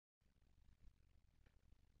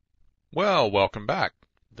Well, welcome back.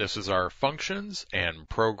 This is our functions and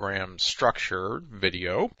program structure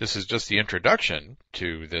video. This is just the introduction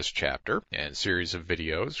to this chapter and series of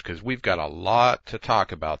videos because we've got a lot to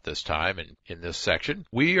talk about this time in this section.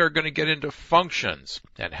 We are going to get into functions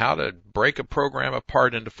and how to break a program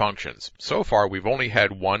apart into functions. So far, we've only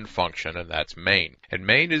had one function, and that's main. And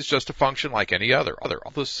main is just a function like any other.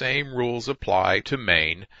 All the same rules apply to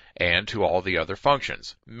main and to all the other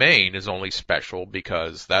functions. Main is only special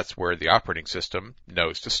because that's where the operating system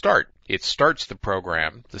knows to start. It starts the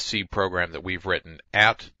program, the C program that we've written,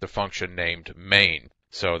 at the function named main.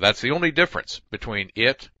 So that's the only difference between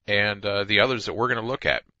it and the others that we're going to look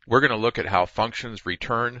at. We're going to look at how functions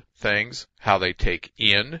return things, how they take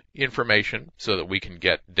in information so that we can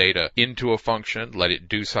get data into a function, let it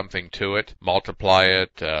do something to it, multiply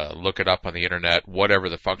it, look it up on the internet, whatever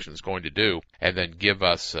the function is going to do, and then give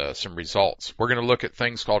us some results. We're going to look at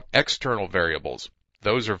things called external variables.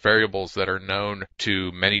 Those are variables that are known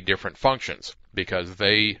to many different functions because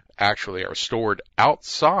they actually are stored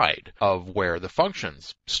outside of where the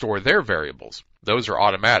functions store their variables. Those are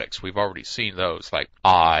automatics. We've already seen those like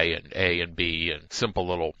I and A and B and simple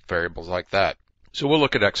little variables like that. So we'll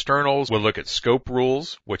look at externals. We'll look at scope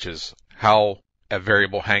rules, which is how a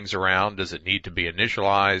variable hangs around. Does it need to be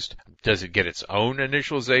initialized? Does it get its own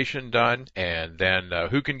initialization done? And then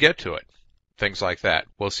who can get to it? Things like that.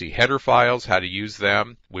 We'll see header files, how to use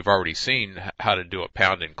them. We've already seen how to do a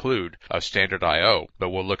pound include of standard I/O, but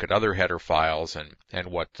we'll look at other header files and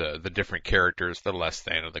what the different characters, the less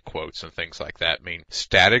than and the quotes and things like that mean.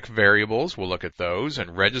 Static variables, we'll look at those,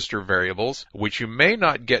 and register variables, which you may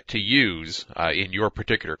not get to use in your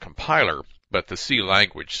particular compiler, but the C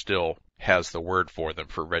language still has the word for them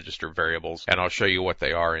for register variables, and I'll show you what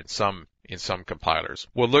they are in some compilers.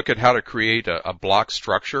 We'll look at how to create a block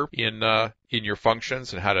structure in your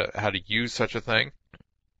functions and how to use such a thing.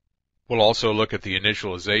 We'll also look at the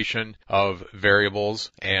initialization of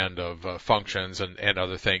variables and of functions and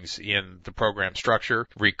other things in the program structure.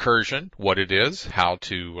 Recursion, what it is, how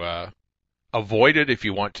to avoid it if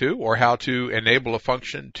you want to, or how to enable a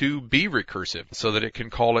function to be recursive so that it can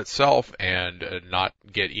call itself and not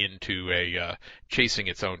get into a chasing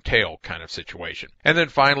its own tail kind of situation. And then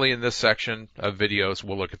finally in this section of videos,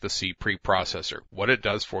 we'll look at the C preprocessor, what it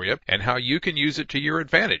does for you, and how you can use it to your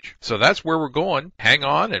advantage. So that's where we're going. Hang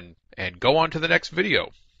on and go on to the next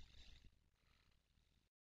video.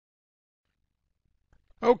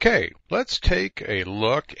 Okay, let's take a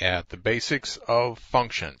look at the basics of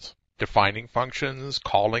functions. Defining functions,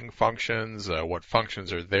 calling functions, what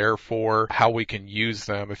functions are there for, how we can use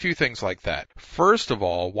them, a few things like that. First of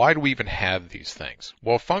all, why do we even have these things?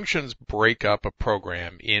 Well, functions break up a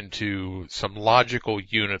program into some logical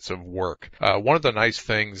units of work. One of the nice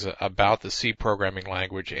things about the C programming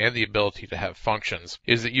language and the ability to have functions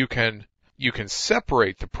is that you can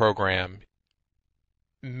separate the program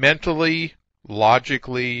mentally,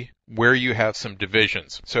 logically, where you have some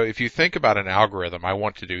divisions. So if you think about an algorithm, I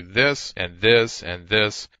want to do this and this and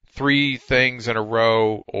this, 3 things in a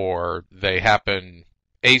row, or they happen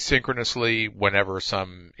asynchronously whenever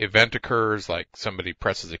some event occurs, like somebody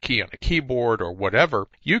presses a key on a keyboard or whatever,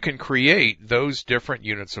 you can create those different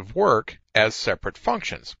units of work as separate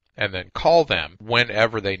functions and then call them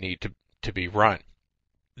whenever they need to be run.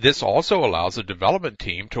 This also allows a development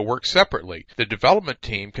team to work separately. The development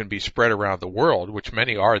team can be spread around the world, which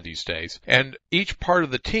many are these days, and each part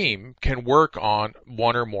of the team can work on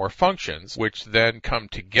one or more functions, which then come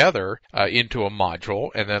together into a module,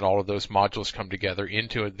 and then all of those modules come together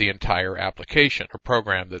into the entire application or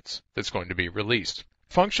program that's going to be released.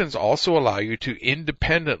 Functions also allow you to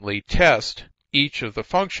independently test each of the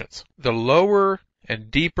functions. The lower and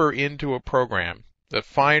deeper into a program, the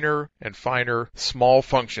finer and finer small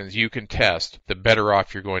functions you can test, the better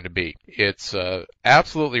off you're going to be. It's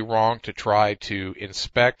absolutely wrong to try to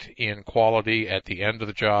inspect in quality at the end of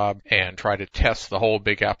the job and try to test the whole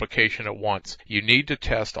big application at once. You need to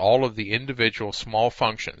test all of the individual small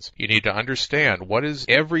functions. You need to understand what is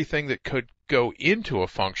everything that could go into a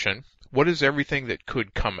function, what is everything that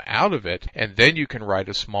could come out of it, and then you can write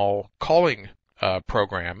a small calling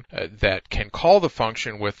program that can call the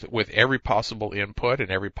function with every possible input and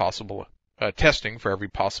every possible testing for every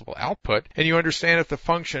possible output, and you understand if the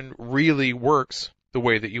function really works the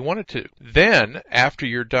way that you want it to. Then, after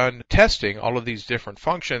you're done testing all of these different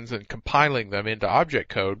functions and compiling them into object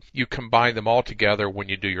code, you combine them all together when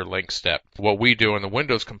you do your link step. What we do in the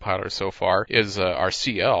Windows compiler so far is our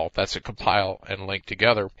CL, that's a compile and link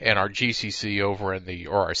together, and our GCC over in the,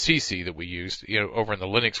 or our CC that we used, over in the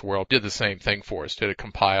Linux world did the same thing for us, did a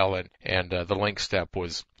compile and the link step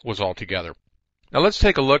was all together. Now let's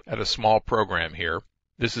take a look at a small program here.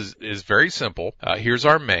 This is very simple. Here's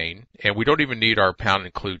our main, and we don't even need our pound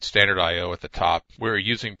include standard IO at the top. We're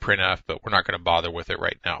using printf, but we're not going to bother with it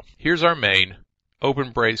right now. Here's our main,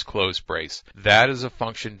 open brace, close brace. That is a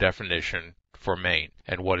function definition for main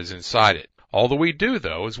and what is inside it. All that we do,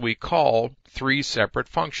 though, is we call 3 separate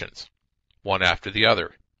functions, one after the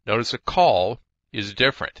other. Notice a call is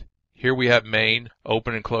different. Here we have main,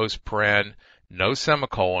 open and close paren, no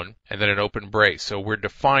semicolon, and then an open brace. So we're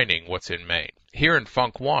defining what's in main. Here in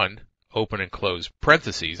func1, open and close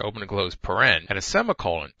parentheses, open and close paren, and a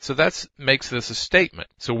semicolon. So that makes this a statement.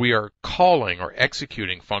 So we are calling or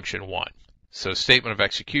executing function 1. So statement of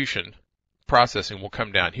execution, processing will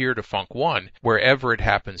come down here to func1 wherever it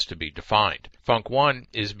happens to be defined. Func1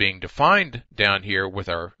 is being defined down here with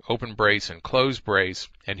our open brace and close brace,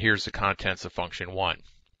 and here's the contents of function 1.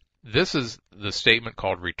 This is the statement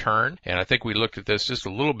called return, and I think we looked at this just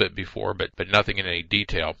a little bit before, but nothing in any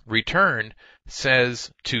detail. Return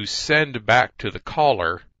says to send back to the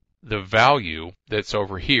caller the value that's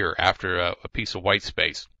over here after a piece of white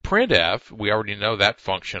space. Printf, we already know that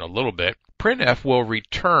function a little bit. Printf will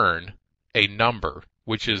return a number,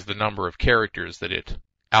 which is the number of characters that it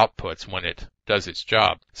outputs when it does its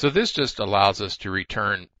job. So this just allows us to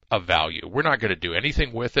return a value. We're not going to do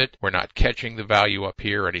anything with it. We're not catching the value up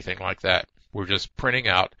here or anything like that. We're just printing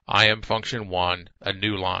out I am function 1, a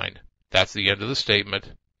new line. That's the end of the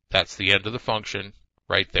statement. That's the end of the function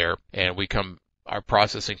right there. And our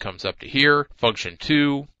processing comes up to here. Function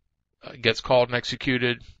 2 gets called and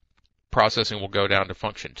executed. Processing will go down to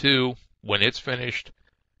function 2. When it's finished,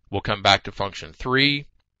 we'll come back to function 3,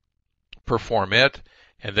 perform it,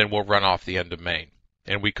 and then we'll run off the end of main.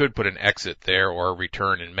 And we could put an exit there or a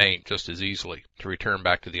return in main just as easily to return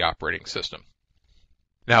back to the operating system.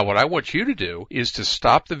 Now what I want you to do is to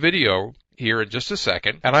stop the video here in just a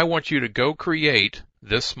second, and I want you to go create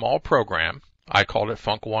this small program. I called it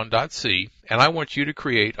func1.c, and I want you to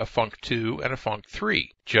create a func2 and a func3,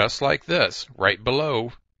 just like this, right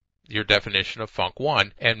below your definition of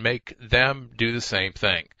func1, and make them do the same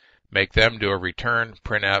thing. Make them do a return,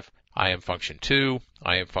 printf, I am function 2,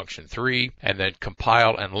 I am function 3, and then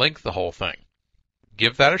compile and link the whole thing.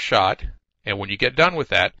 Give that a shot, and when you get done with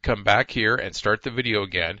that, come back here and start the video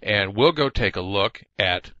again, and we'll go take a look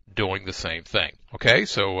at doing the same thing. Okay,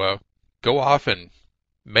 so go off and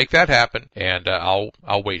make that happen, and I'll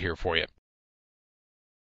wait here for you.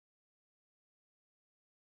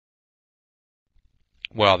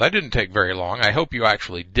 Well, that didn't take very long. I hope you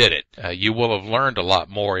actually did it. You will have learned a lot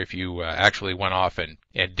more if you actually went off and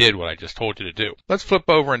did what I just told you to do. Let's flip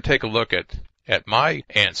over and take a look at my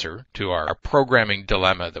answer to our programming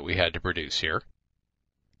dilemma that we had to produce here.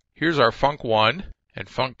 Here's our func1 and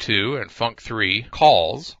func2 and func3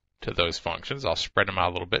 calls to those functions. I'll spread them out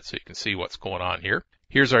a little bit so you can see what's going on here.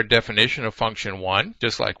 Here's our definition of function 1,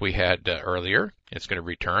 just like we had earlier. It's going to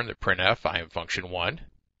return the printf, I am function 1.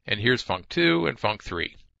 And here's func2 and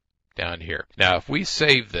func3 down here. Now, if we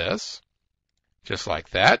save this, just like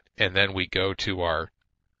that, and then we go to our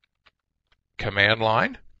command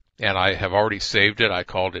line, and I have already saved it. I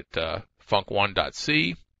called it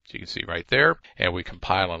func1.c, so you can see right there, and we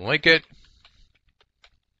compile and link it,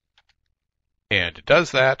 and it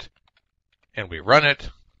does that, and we run it.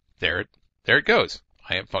 There it goes.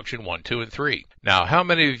 I am function 1, 2, and 3. Now, how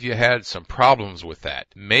many of you had some problems with that?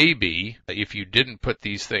 Maybe if you didn't put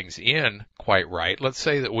these things in quite right, let's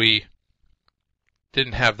say that we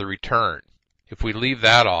didn't have the return. If we leave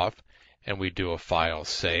that off and we do a file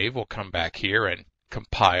save, we'll come back here and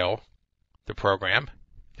compile the program.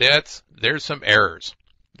 There's some errors.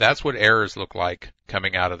 That's what errors look like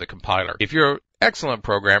coming out of the compiler. If you're an excellent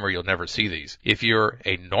programmer, you'll never see these. If you're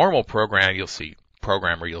a normal programmer, you'll see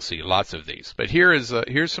lots of these. But here's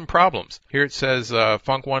some problems. Here it says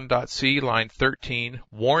func1.c line 13,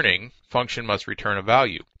 warning, function must return a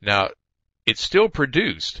value. Now, it still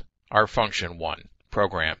produced our function 1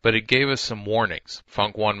 program, but it gave us some warnings.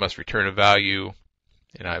 Func1 must return a value.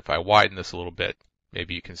 And if I widen this a little bit,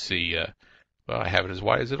 maybe you can see, well, I have it as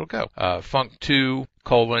wide as it'll go. Func2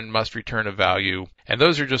 colon must return a value. And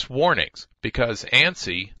those are just warnings because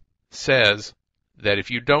ANSI says that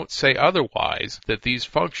if you don't say otherwise, that these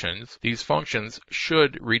functions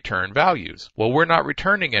should return values. Well, we're not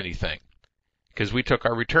returning anything because we took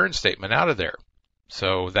our return statement out of there.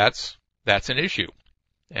 So that's an issue.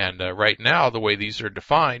 And right now, the way these are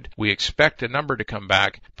defined, we expect a number to come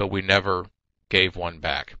back, but we never gave one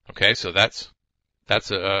back. Okay, so that's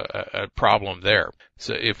a problem there.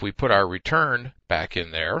 So if we put our return back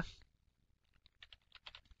in there,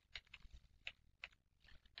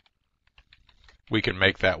 we can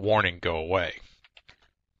make that warning go away.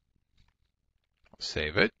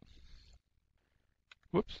 Save it.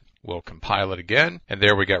 Whoops. We'll compile it again, and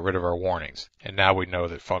there we got rid of our warnings. And now we know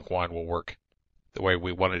that func1 will work the way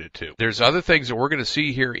we wanted it to. There's other things that we're going to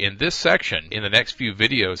see here in this section in the next few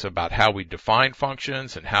videos about how we define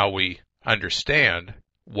functions and how we understand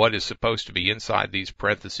what is supposed to be inside these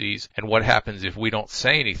parentheses and what happens if we don't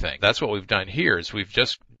say anything. That's what we've done here is we've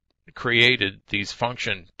just created these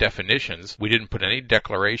function definitions. We didn't put any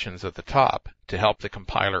declarations at the top to help the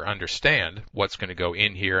compiler understand what's going to go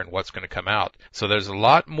in here and what's going to come out. So there's a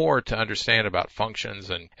lot more to understand about functions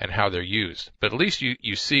and how they're used. But at least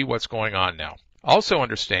you see what's going on now. Also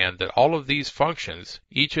understand that all of these functions,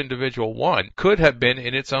 each individual one, could have been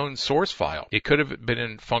in its own source file. It could have been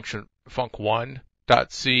in func1.c,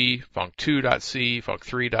 func2.c,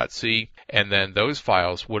 func3.c, and then those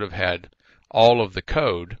files would have had all of the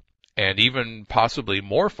code and even possibly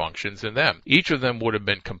more functions in them. Each of them would have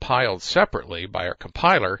been compiled separately by our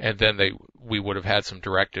compiler, and then we would have had some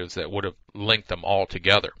directives that would have linked them all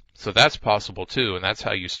together. So that's possible too, and that's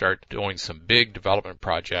how you start doing some big development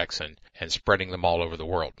projects and spreading them all over the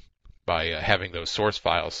world by having those source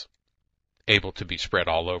files able to be spread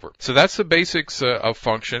all over. So that's the basics of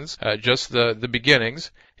functions, just the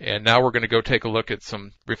beginnings. And now we're going to go take a look at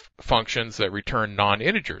some functions that return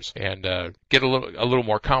non-integers and get a little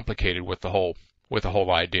more complicated with the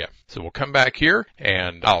whole idea. So we'll come back here,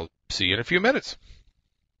 and I'll see you in a few minutes.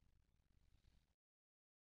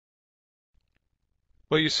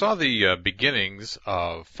 Well, you saw the beginnings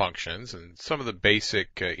of functions and some of the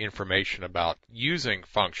basic information about using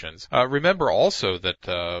functions. Remember also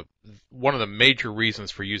that one of the major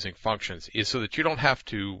reasons for using functions is so that you don't have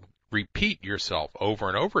to repeat yourself over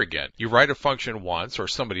and over again. You write a function once, or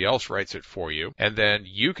somebody else writes it for you, and then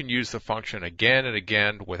you can use the function again and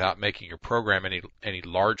again without making your program any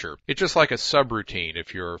larger. It's just like a subroutine,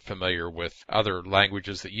 if you're familiar with other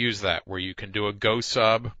languages that use that, where you can do a go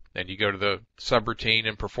sub, and you go to the subroutine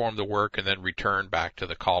and perform the work and then return back to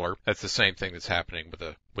the caller. That's the same thing that's happening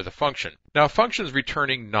with a function. Now, functions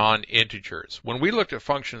returning non-integers. When we looked at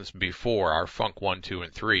functions before, our func1, 2,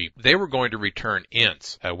 and 3, they were going to return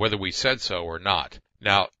ints, whether we said so or not.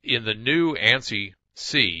 Now, in the new ANSI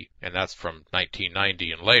C, and that's from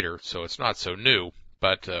 1990 and later, so it's not so new,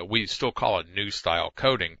 but we still call it new style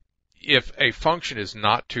coding. If a function is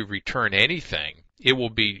not to return anything, it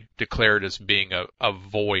will be declared as being a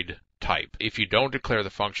void type. If you don't declare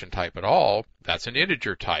the function type at all, that's an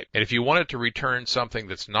integer type. And if you want it to return something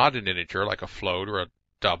that's not an integer, like a float or a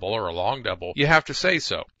double or a long double, you have to say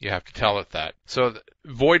so. You have to tell it that. So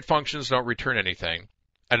void functions don't return anything.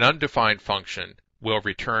 An undefined function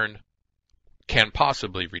can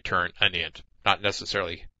possibly return an int, not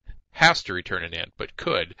necessarily has to return an int, but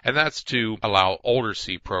could, and that's to allow older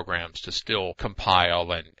C programs to still compile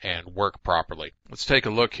and work properly. Let's take a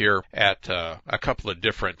look here at a couple of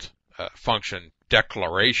different function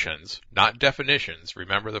declarations, not definitions.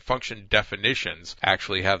 Remember, the function definitions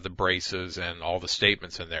actually have the braces and all the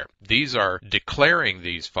statements in there. These are declaring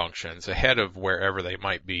these functions ahead of wherever they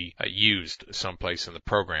might be used someplace in the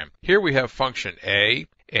program. Here we have function A,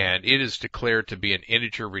 and it is declared to be an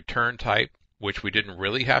integer return type, which we didn't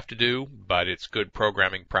really have to do, but it's good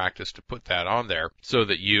programming practice to put that on there so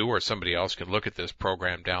that you or somebody else can look at this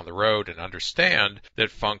program down the road and understand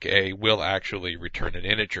that func A will actually return an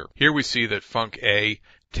integer. Here we see that func A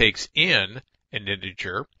takes in an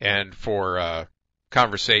integer, and for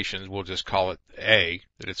conversations, we'll just call it A,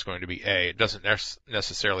 that it's going to be A. It doesn't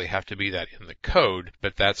necessarily have to be that in the code,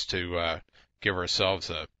 but that's to give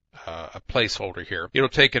ourselves a placeholder here. It'll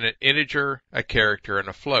take an integer, a character, and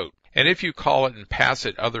a float. And if you call it and pass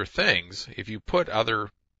it other things, if you put other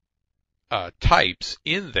types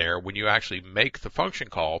in there when you actually make the function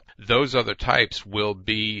call, those other types will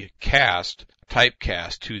be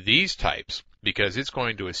typecast to these types, because it's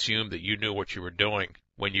going to assume that you knew what you were doing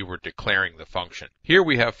when you were declaring the function. Here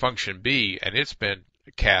we have function B, and it's been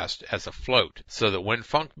cast as a float, so that when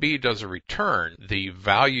func B does a return, the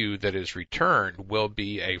value that is returned will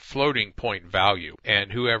be a floating point value,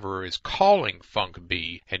 and whoever is calling func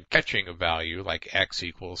B and catching a value like x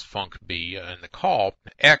equals func B in the call,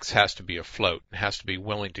 x has to be a float, it has to be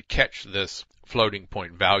willing to catch this floating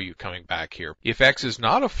point value coming back here. If x is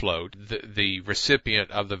not a float, the recipient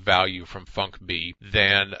of the value from func B,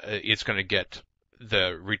 then it's going to get,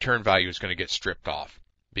 the return value is going to get stripped off,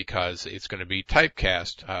 because it's going to be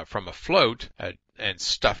typecast from a float and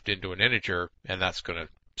stuffed into an integer, and that's going to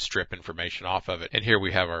strip information off of it. And here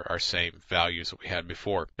we have our same values that we had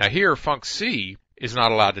before. Now here, func C is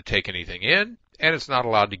not allowed to take anything in, and it's not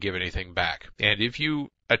allowed to give anything back. And if you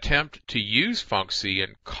attempt to use func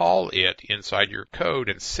and call it inside your code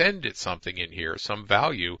and send it something in here, some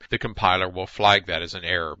value, the compiler will flag that as an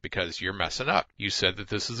error because you're messing up. You said that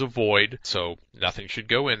this is a void, so nothing should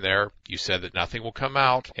go in there. You said that nothing will come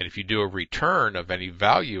out, and if you do a return of any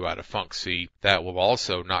value out of func, that will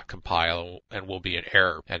also not compile and will be an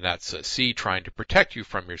error, and that's C trying to protect you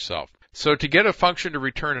from yourself. So to get a function to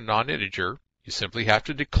return a non-integer, you simply have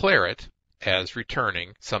to declare it as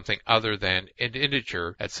returning something other than an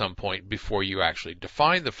integer at some point before you actually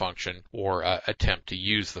define the function or attempt to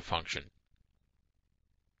use the function.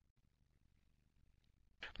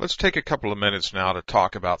 Let's take a couple of minutes now to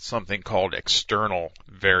talk about something called external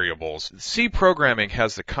variables. C programming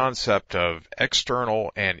has the concept of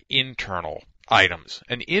external and internal items.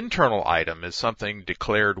 An internal item is something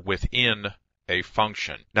declared within a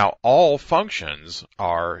function. Now, all functions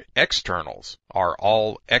are externals, are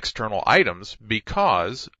all external items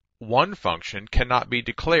because one function cannot be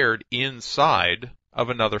declared inside of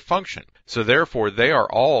another function. So therefore, they are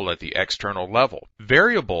all at the external level.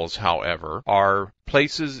 Variables, however, are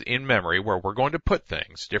places in memory where we're going to put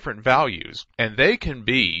things, different values, and they can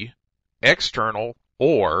be external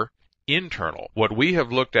or internal. What we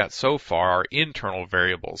have looked at so far are internal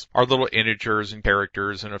variables, are little integers and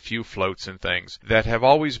characters and a few floats and things that have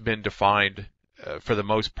always been defined for the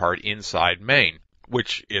most part inside main,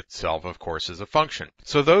 which itself, of course, is a function.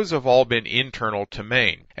 So those have all been internal to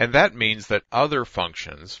main, and that means that other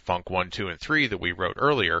functions, func1, 2, and 3 that we wrote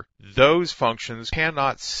earlier, those functions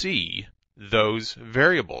cannot see those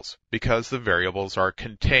variables because the variables are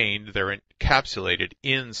contained, they're encapsulated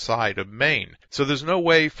inside of main. So there's no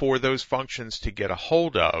way for those functions to get a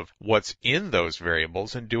hold of what's in those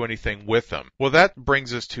variables and do anything with them. Well, that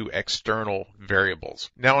brings us to external variables.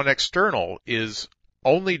 Now, an external is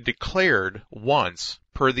only declared once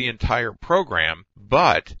per the entire program,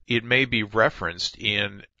 but it may be referenced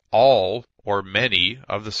in all or many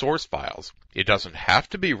of the source files. It doesn't have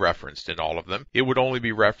to be referenced in all of them. It would only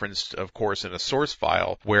be referenced, of course, in a source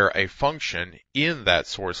file where a function in that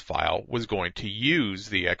source file was going to use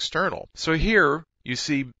the external. So here you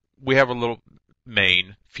see we have a little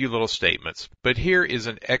main, few little statements, but here is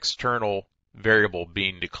an external variable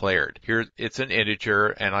being declared. Here it's an integer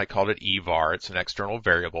and I called it evar. It's an external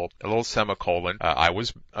variable, a little semicolon. I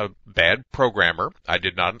was a bad programmer. I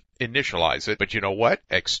did not initialize it, but you know what?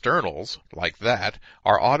 Externals like that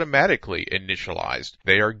are automatically initialized.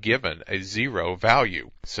 They are given a 0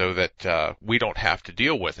 value so that we don't have to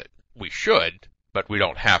deal with it. We should, but we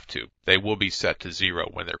don't have to. They will be set to 0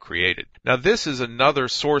 when they're created. Now this is another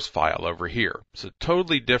source file over here. It's a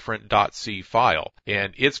totally different .c file,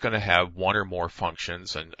 and it's going to have one or more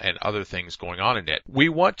functions and other things going on in it. We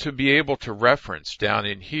want to be able to reference down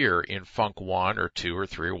in here in func1 or 2 or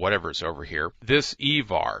 3 or whatever's over here, this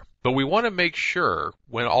evar. But we want to make sure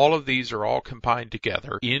when all of these are all combined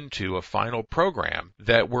together into a final program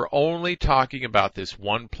that we're only talking about this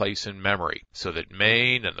one place in memory so that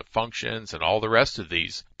main and the functions and all the rest of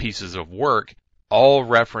these pieces of work all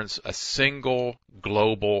reference a single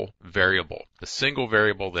global variable, a single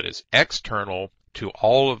variable that is external to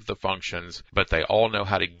all of the functions, but they all know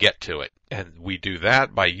how to get to it. And we do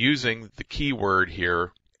that by using the keyword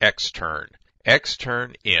here, extern.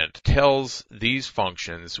 Extern int tells these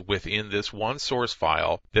functions within this one source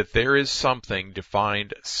file that there is something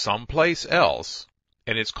defined someplace else,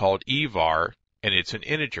 and it's called evar, and it's an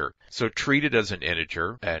integer. So treat it as an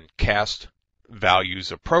integer and cast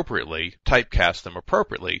values appropriately, typecast them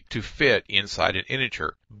appropriately to fit inside an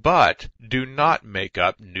integer. But do not make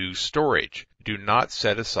up new storage. Do not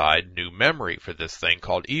set aside new memory for this thing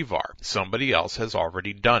called evar. Somebody else has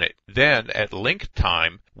already done it. Then at link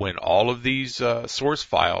time, when all of these source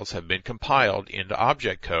files have been compiled into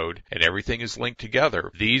object code and everything is linked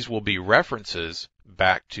together, these will be references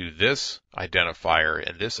back to this identifier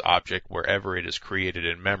and this object wherever it is created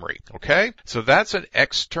in memory. Okay? So that's an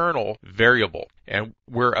external variable. And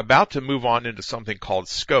we're about to move on into something called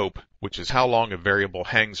scope, which is how long a variable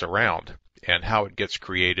hangs around and how it gets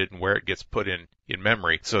created and where it gets put in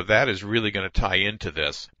memory. So that is really going to tie into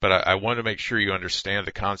this. But I want to make sure you understand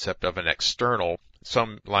the concept of an external.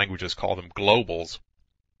 Some languages call them globals.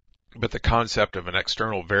 But the concept of an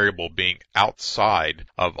external variable being outside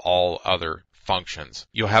of all other functions.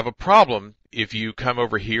 You'll have a problem if you come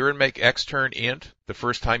over here and make extern int the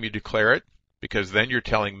first time you declare it, because then you're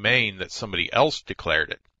telling main that somebody else declared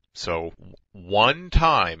it. So one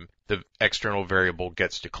time the external variable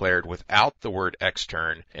gets declared without the word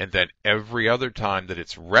extern, and then every other time that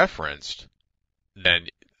it's referenced, then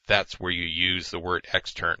that's where you use the word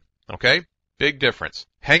extern. Okay? Big difference.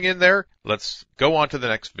 Hang in there. Let's go on to the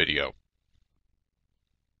next video.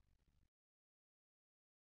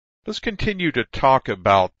 Let's continue to talk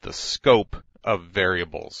about the scope of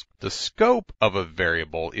variables. The scope of a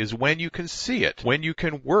variable is when you can see it, when you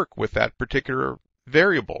can work with that particular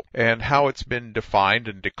variable, and how it's been defined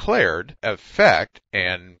and declared, affect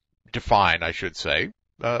and define, I should say,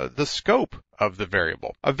 the scope of the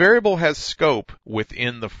variable. A variable has scope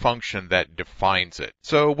within the function that defines it.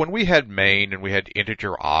 So when we had main and we had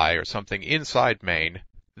integer I or something inside main,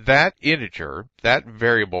 that integer, that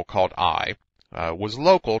variable called I, was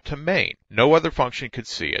local to main. No other function could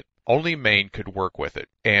see it. Only main could work with it.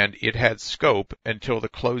 And it had scope until the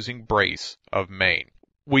closing brace of main.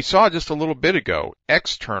 We saw just a little bit ago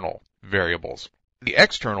external variables. The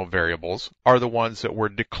external variables are the ones that were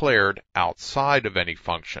declared outside of any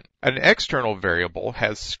function. An external variable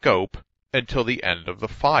has scope until the end of the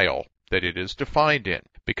file that it is defined in,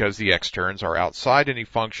 because the externs are outside any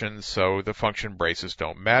function, so the function braces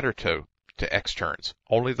don't matter to externs,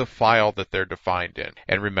 only the file that they're defined in.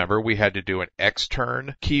 And remember, we had to do an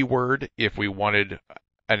extern keyword if we wanted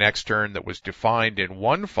an extern that was defined in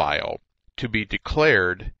one file to be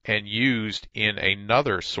declared and used in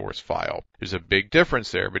another source file. There's a big difference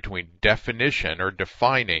there between definition or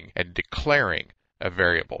defining and declaring a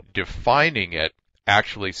variable. Defining it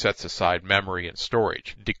actually sets aside memory and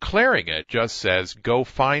storage. Declaring it just says, go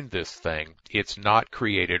find this thing. It's not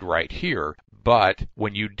created right here. But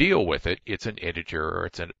when you deal with it, it's an integer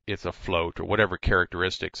or it's a float or whatever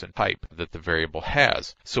characteristics and type that the variable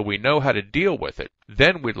has. So we know how to deal with it.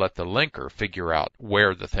 Then we let the linker figure out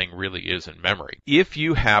where the thing really is in memory. If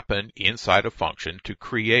you happen inside a function to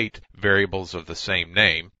create variables of the same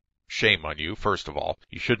name, shame on you, first of all.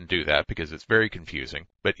 You shouldn't do that because it's very confusing.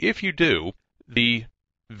 But if you do, the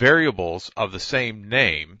variables of the same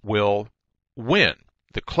name will win.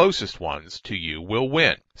 The closest ones to you will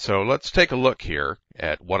win. So let's take a look here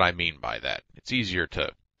at what I mean by that. It's easier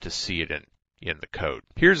to see it in the code.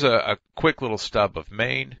 Here's a quick little stub of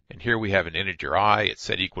main, and here we have an integer I. It's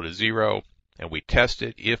set equal to 0, and we test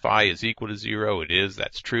it. If I is equal to 0, it is.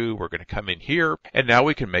 That's true. We're going to come in here, and now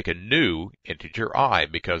we can make a new integer I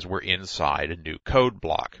because we're inside a new code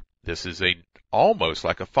block. This is almost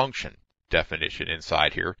like a function definition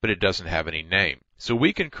inside here, but it doesn't have any name. So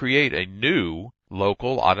we can create a new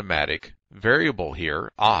local automatic variable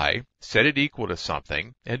here, I, set it equal to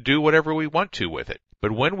something, and do whatever we want to with it.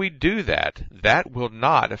 But when we do that, that will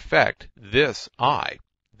not affect this I.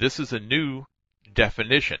 This is a new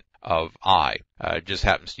definition of I. It just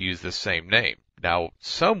happens to use the same name. Now,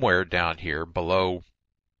 somewhere down here below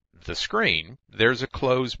the screen, there's a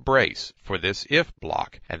close brace for this if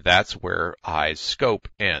block, and that's where I's scope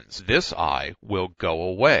ends. This I will go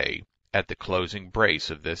away at the closing brace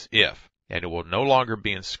of this if, and it will no longer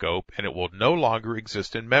be in scope, and it will no longer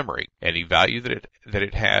exist in memory. Any value that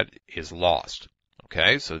it had is lost.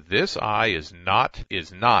 Okay, so this I is not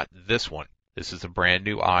this one. This is a brand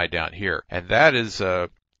new I down here, and that is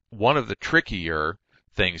one of the trickier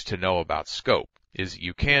things to know about scope. Is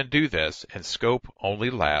you can do this, and scope only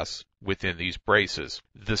lasts within these braces.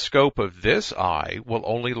 The scope of this I will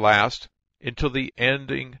only last until the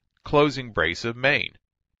ending closing brace of main,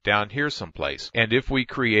 down here someplace. And if we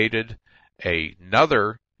created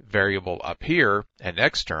another variable up here, an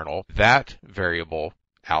external, that variable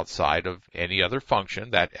outside of any other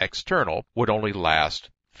function, that external, would only last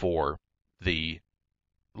for the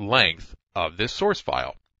length of this source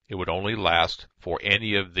file. It would only last for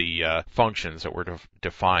any of the functions that were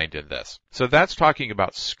defined in this. So that's talking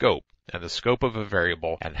about scope, and the scope of a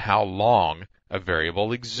variable, and how long a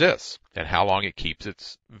variable exists, and how long it keeps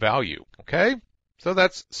its value. Okay? So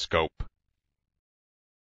that's scope.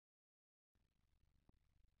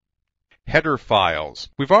 Header files.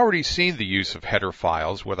 We've already seen the use of header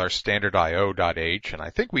files with our standard io.h, and I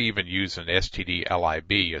think we even used an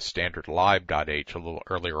stdlib, a standard lib.h, a little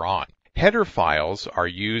earlier on. Header files are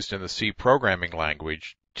used in the C programming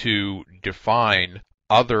language to define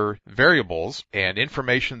other variables and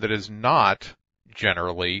information that is not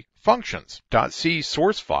generally functions. .c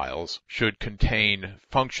source files should contain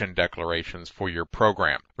function declarations for your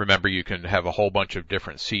program. Remember, you can have a whole bunch of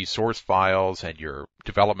different C source files, and your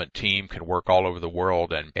development team can work all over the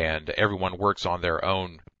world, and everyone works on their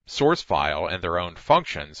own source file and their own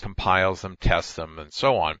functions, compiles them, tests them, and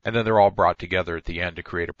so on, and then they're all brought together at the end to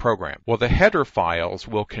create a program. Well, the header files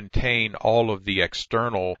will contain all of the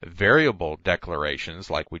external variable declarations,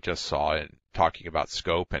 like we just saw in talking about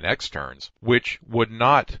scope and externs, which would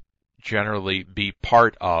not generally be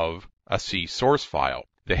part of a C source file.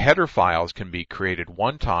 The header files can be created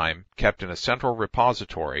one time, kept in a central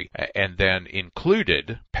repository, and then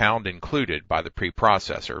included, pound included by the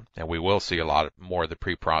preprocessor. And we will see a lot more of the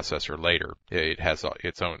preprocessor later. It has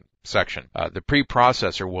its own section. The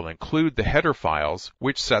preprocessor will include the header files,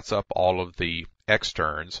 which sets up all of the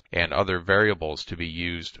externs and other variables to be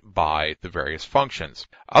used by the various functions.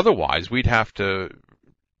 Otherwise, we'd have to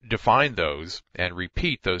define those and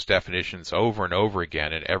repeat those definitions over and over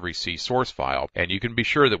again in every C source file, and you can be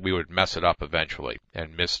sure that we would mess it up eventually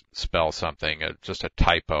and misspell something, just a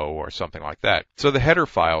typo or something like that. So the header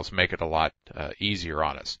files make it a lot easier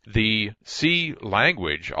on us. The C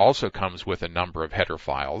language also comes with a number of header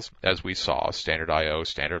files, as we saw, standard IO,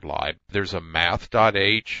 standard lib. There's a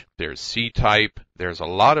math.h, there's C type, there's a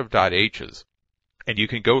lot of .h's. And you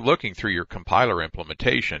can go looking through your compiler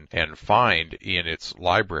implementation and find in its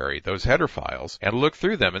library those header files and look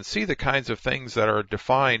through them and see the kinds of things that are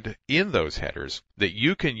defined in those headers that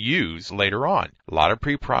you can use later on. A lot of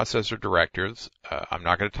preprocessor directives, I'm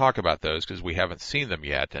not going to talk about those because we haven't seen them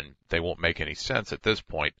yet and they won't make any sense at this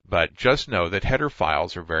point, but just know that header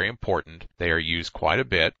files are very important. They are used quite a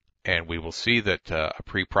bit. And we will see that a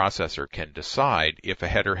preprocessor can decide if a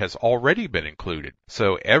header has already been included.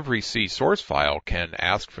 So every C source file can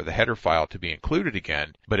ask for the header file to be included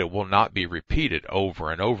again, but it will not be repeated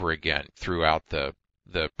over and over again throughout the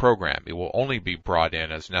program. It will only be brought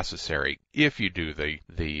in as necessary if you do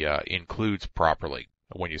the includes properly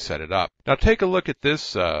when you set it up. Now take a look at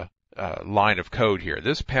this line of code here.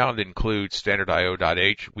 This pound includes standard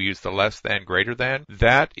IO.h. We use the less than greater than.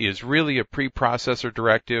 That is really a preprocessor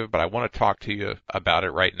directive, but I want to talk to you about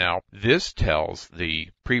it right now. This tells the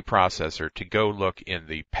preprocessor to go look in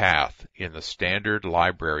the path, in the standard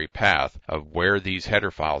library path of where these header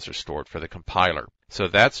files are stored for the compiler. So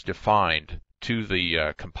that's defined to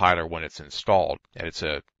the compiler when it's installed, and it's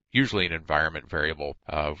usually an environment variable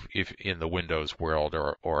if in the Windows world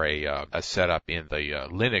or a setup in the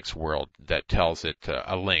Linux world that tells it,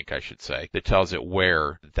 a link I should say, that tells it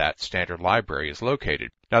where that standard library is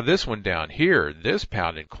located. Now this one down here, this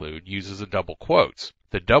pound include uses a double quotes.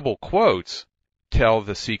 The double quotes tell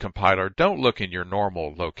the C compiler, don't look in your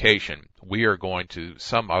normal location. We are going to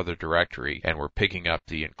some other directory and we're picking up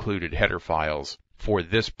the included header files for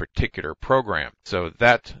this particular program. So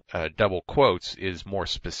that double quotes is more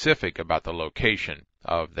specific about the location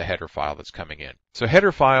of the header file that's coming in. So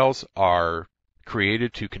header files are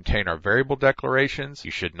created to contain our variable declarations.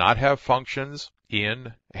 You should not have functions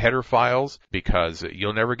in header files because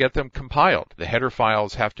you'll never get them compiled. The header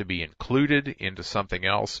files have to be included into something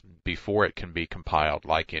else before it can be compiled,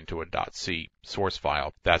 like into a .c source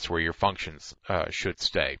file. That's where your functions should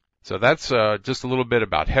stay. So that's just a little bit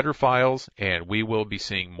about header files, and we will be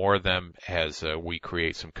seeing more of them as we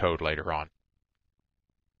create some code later on.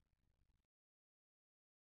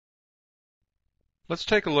 Let's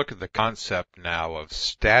take a look at the concept now of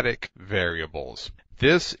static variables.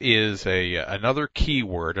 This is another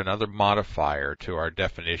keyword, another modifier to our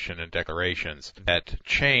definition and declarations that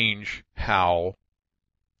change how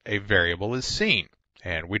a variable is seen,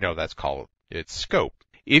 and we know that's called its scope.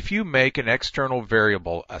 If you make an external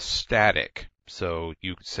variable a static, so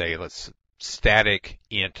you could say let's static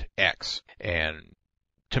int x, and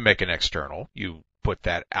to make an external, you put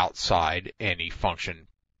that outside any function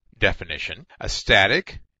definition. A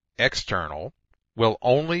static external will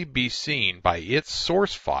only be seen by its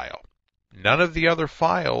source file. None of the other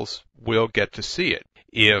files will get to see it.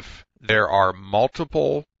 If there are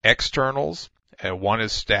multiple externals, and one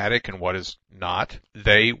is static and one is not,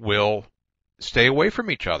 they will stay away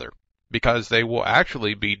from each other because they will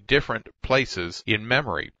actually be different places in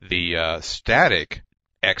memory. The static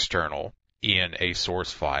external in a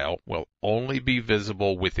source file will only be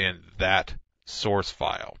visible within that source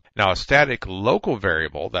file. Now a static local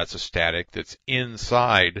variable, that's a static that's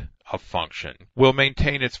inside a function, will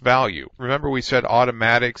maintain its value. Remember we said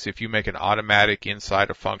automatics, if you make an automatic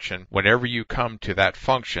inside a function, whenever you come to that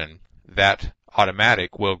function, that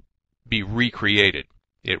automatic will be recreated.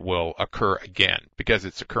 It will occur again because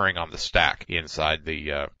it's occurring on the stack inside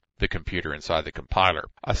the computer, inside the compiler.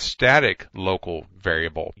 A static local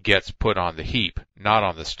variable gets put on the heap, not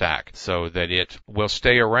on the stack, so that it will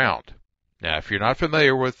stay around. Now, if you're not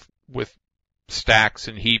familiar with stacks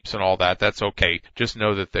and heaps and all that, that's okay. Just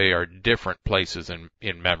know that they are different places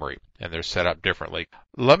in memory, and they're set up differently.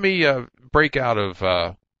 Let me break out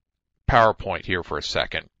of PowerPoint here for a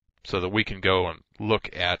second so that we can go and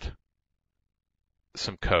look at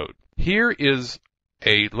some code. Here is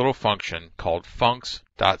a little function called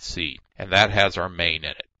funcs.c, and that has our main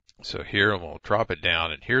in it. So here we'll drop it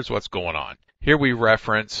down, and here's what's going on. Here we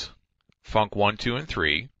reference func 1, 2, and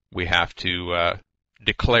 3. We have to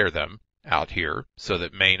declare them out here so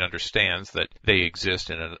that main understands that they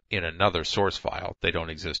exist in another source file. They don't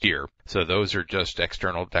exist here. So those are just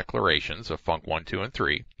external declarations of func 1, 2, and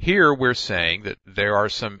 3. Here we're saying that there are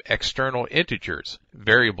some external integers,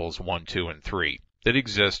 variables 1, 2, and 3, that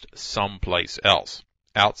exist someplace else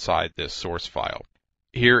outside this source file.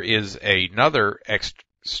 Here is another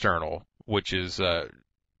external which is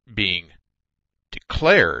being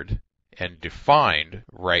declared and defined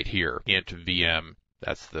right here, int VM,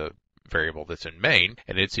 that's the variable that's in main,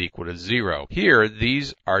 and it's equal to 0. Here,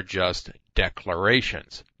 these are just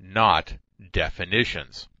declarations, not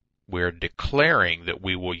definitions. We're declaring that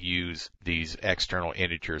we will use these external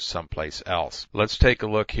integers someplace else. Let's take a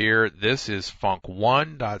look here. This is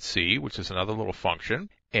func1.c, which is another little function,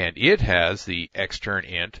 and it has the extern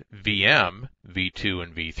int VM, v2,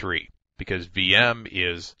 and v3, because VM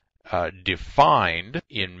is defined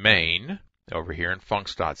in main over here in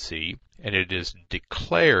funcs.c, and it is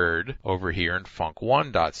declared over here in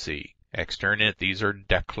func1.c. Extern int, these are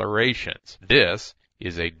declarations. This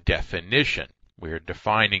is a definition. We're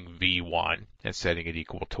defining v1 and setting it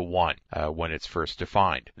equal to 1 when it's first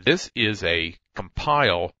defined. This is a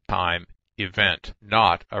compile time event,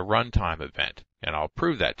 not a runtime event, and I'll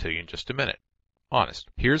prove that to you in just a minute. Honest.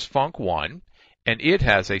 Here's func1, and it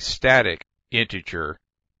has a static integer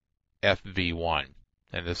fv1.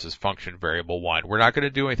 And this is function variable 1. We're not going to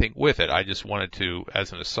do anything with it. I just wanted to,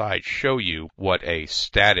 as an aside, show you what a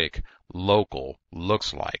static local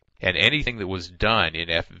looks like. And anything that was done in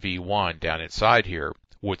fv1 down inside here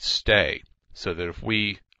would stay. So that if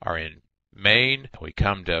we are in main, we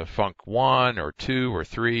come to func1 or 2 or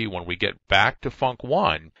 3, when we get back to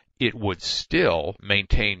func1, it would still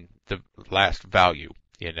maintain the last value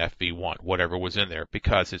in fv1, whatever was in there,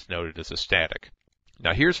 because it's noted as a static.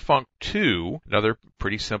 Now here's func2, another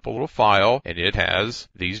pretty simple little file, and it has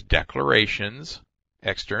these declarations,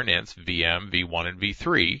 extern ints, VM, v1, and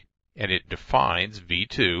v3, and it defines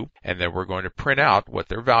v2, and then we're going to print out what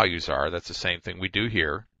their values are. That's the same thing we do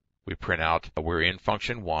here. We print out, we're in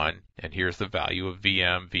function 1, and here's the value of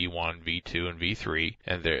VM, v1, v2, and v3,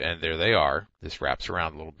 and there they are. This wraps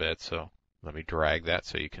around a little bit, so let me drag that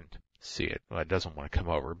so you can see it. Well, it doesn't want to come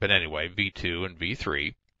over, but anyway, v2 and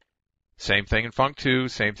v3. Same thing in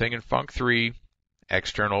func2, same thing in func3,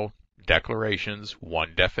 external declarations,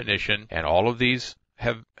 one definition, and all of these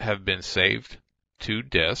have been saved to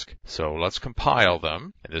disk. So let's compile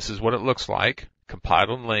them, and this is what it looks like.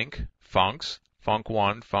 Compile and link, funcs,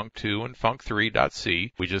 func1, func2, and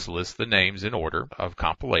func3.c. We just list the names in order of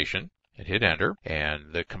compilation and hit enter,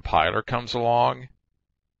 and the compiler comes along,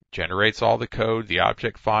 generates all the code, the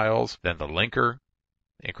object files, then the linker,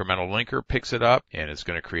 incremental linker picks it up, and it's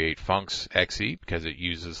going to create funcs.exe because it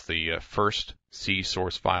uses the first C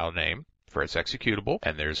source file name for its executable.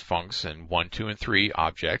 And there's funcs, and 1, 2, and 3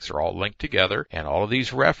 objects are all linked together, and all of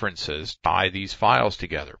these references tie these files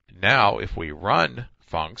together. Now, if we run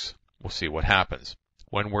funcs, we'll see what happens.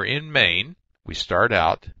 When we're in main, we start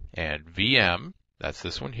out, and VM, that's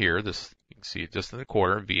this one here, this you can see it just in the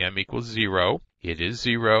corner, VM equals 0. It is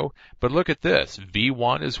 0, but look at this.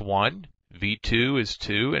 V1 is 1. V2 is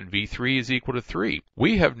 2, and V3 is equal to 3.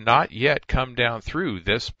 We have not yet come down through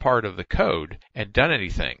this part of the code and done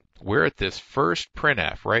anything. We're at this first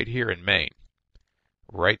printf right here in main,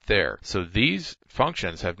 right there. So these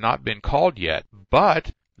functions have not been called yet, but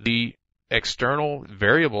the external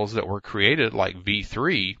variables that were created, like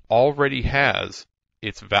V3, already has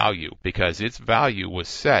its value, because its value was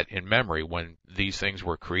set in memory when these things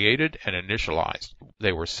were created and initialized.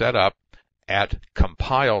 They were set up at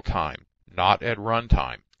compile time, not at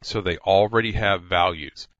runtime. So they already have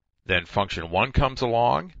values. Then function 1 comes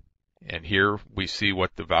along, and here we see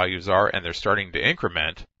what the values are, and they're starting to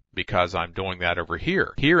increment because I'm doing that over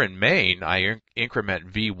here. Here in main, I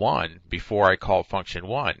increment v1 before I call function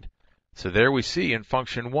 1. So there we see in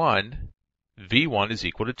function 1, v1 is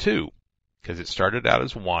equal to 2, because it started out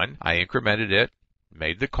as 1. I incremented it,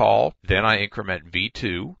 made the call, then I increment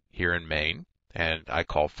v2 here in main, and I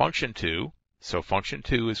call function 2. So function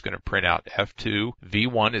 2 is going to print out f2.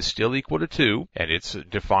 v1 is still equal to 2, and it's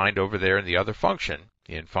defined over there in the other function,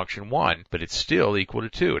 in function 1, but it's still equal to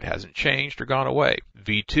 2. It hasn't changed or gone away.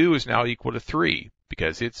 v2 is now equal to 3,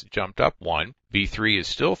 because it's jumped up 1. v3 is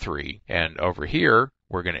still 3, and over here,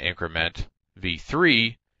 we're going to increment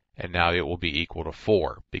v3, and now it will be equal to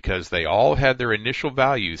 4, because they all had their initial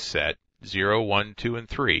values set, 0, 1, 2, and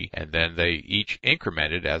 3, and then they each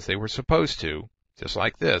incremented as they were supposed to, just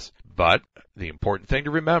like this. But the important thing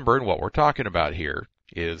to remember, and what we're talking about here,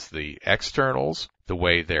 is the externals, the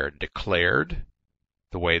way they're declared,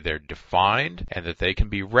 the way they're defined, and that they can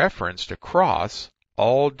be referenced across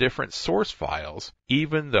all different source files,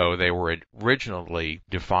 even though they were originally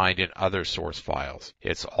defined in other source files.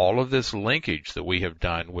 It's all of this linkage that we have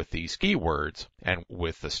done with these keywords and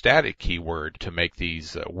with the static keyword to make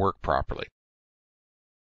these work properly.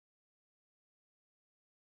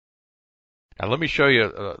 Now let me show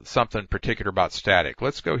you something particular about static.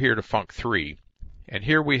 Let's go here to func3. And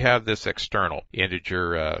here we have this external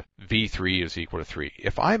integer v3 is equal to 3.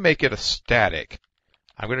 If I make it a static,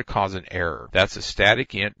 I'm going to cause an error. That's a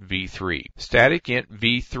static int v3. Static int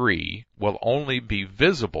v3 will only be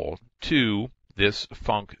visible to this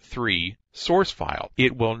func3 source file.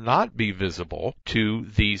 It will not be visible to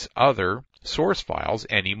these other source files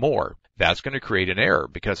anymore. That's going to create an error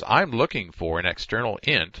because I'm looking for an external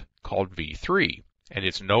int called v3, and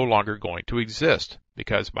it's no longer going to exist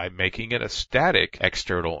because by making it a static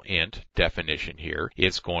external int definition here,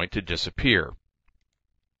 it's going to disappear.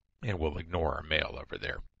 And we'll ignore our mail over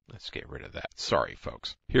there. Let's get rid of that. Sorry,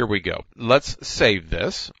 folks. Here we go. Let's save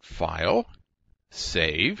this. File,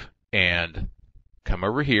 save, and come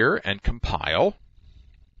over here and compile.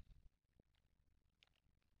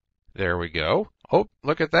 There we go. Oh,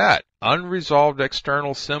 look at that. Unresolved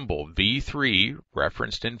external symbol, v3,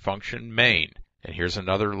 referenced in function main. And here's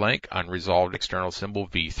another link, unresolved external symbol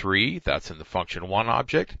v3. That's in the function1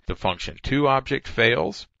 object. The function2 object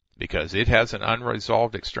fails because it has an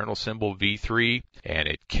unresolved external symbol v3, and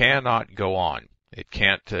it cannot go on. It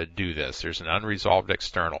can't do this. There's an unresolved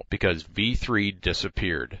external because v3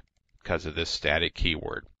 disappeared because of this static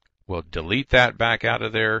keyword. We'll delete that back out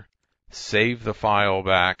of there, save the file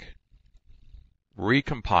back,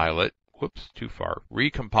 recompile it. Whoops, too far.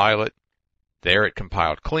 Recompile it. There it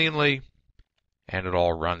compiled cleanly, and it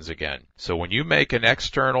all runs again. So when you make an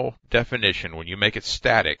external definition, when you make it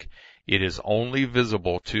static, it is only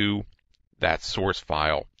visible to that source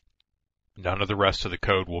file. None of the rest of the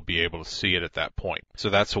code will be able to see it at that point. So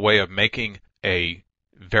that's a way of making a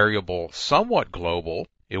variable somewhat global.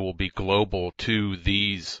 It will be global to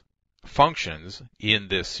these functions in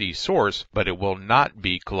this C source, but it will not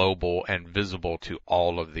be global and visible to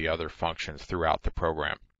all of the other functions throughout the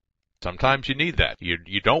program. Sometimes you need that.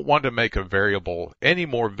 You don't want to make a variable any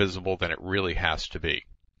more visible than it really has to be.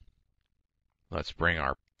 Let's bring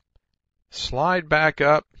our slide back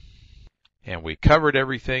up, and we covered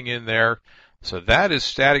everything in there. So that is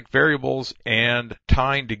static variables and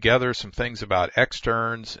tying together some things about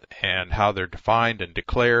externs and how they're defined and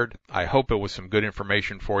declared. I hope it was some good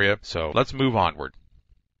information for you. So let's move onward.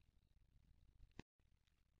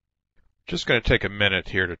 Just going to take a minute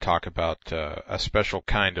here to talk about a special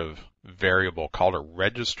kind of variable called a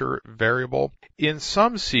register variable. In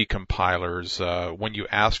some C compilers, when you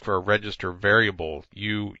ask for a register variable,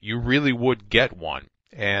 you really would get one.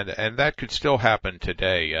 And that could still happen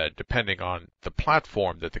today, depending on the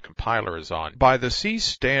platform that the compiler is on. By the C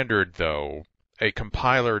standard, though, a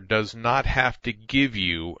compiler does not have to give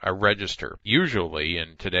you a register. Usually,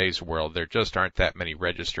 in today's world, there just aren't that many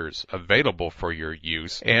registers available for your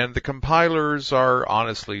use, and the compilers are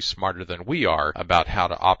honestly smarter than we are about how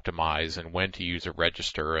to optimize and when to use a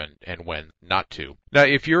register and when not to. Now,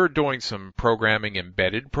 if you're doing some programming,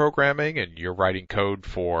 embedded programming, and you're writing code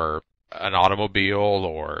for an automobile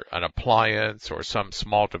or an appliance or some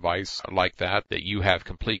small device like that you have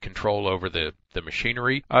complete control over the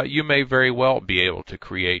machinery, you may very well be able to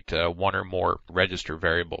create one or more register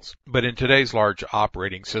variables. But in today's large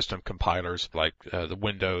operating system compilers like the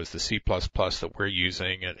Windows, the C++ that we're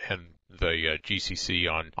using, and the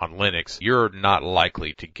GCC on Linux, you're not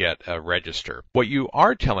likely to get a register. What you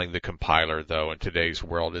are telling the compiler, though, in today's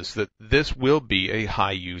world is that this will be a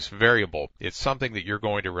high-use variable. It's something that you're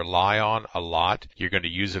going to rely on a lot. You're going to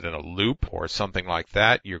use it in a loop or something like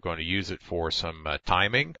that. You're going to use it for some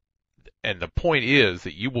timing. And the point is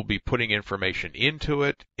that you will be putting information into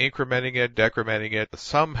it, incrementing it, decrementing it,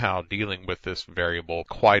 somehow dealing with this variable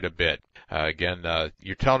quite a bit. Again,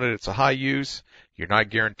 you're telling it it's a high use. You're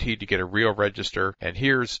not guaranteed to get a real register. And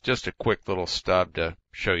here's just a quick little stub to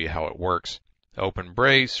show you how it works. Open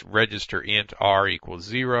brace, register int r equals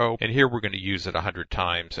 0. And here we're going to use it 100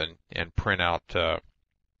 times and print out the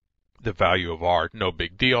value of r. No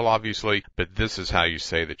big deal, obviously, but this is how you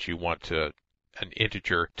say that you want an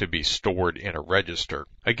integer to be stored in a register.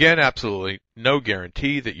 Again, absolutely no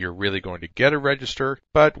guarantee that you're really going to get a register,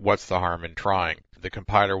 but what's the harm in trying? The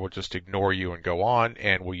compiler will just ignore you and go on,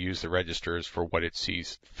 and will use the registers for what it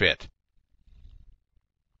sees fit.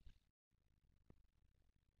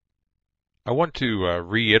 I want to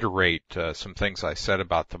reiterate some things I said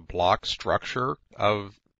about the block structure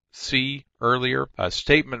of C earlier.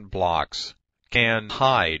 Statement blocks can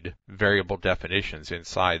hide variable definitions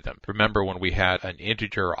inside them. Remember when we had an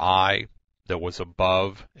integer I that was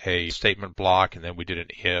above a statement block, and then we did an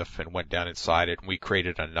if and went down inside it, and we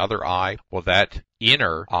created another I. Well, that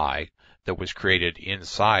inner I that was created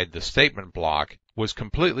inside the statement block was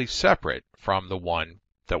completely separate from the one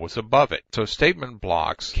that was above it. So statement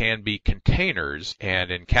blocks can be containers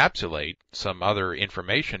and encapsulate some other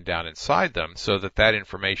information down inside them so that that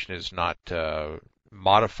information is not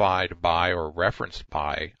modified by or referenced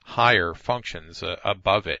by higher functions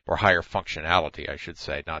above it, or higher functionality, I should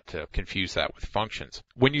say, not to confuse that with functions.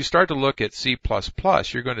 When you start to look at C++,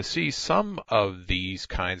 you're going to see some of these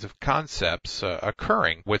kinds of concepts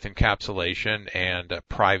occurring with encapsulation and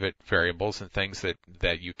private variables and things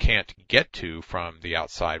that you can't get to from the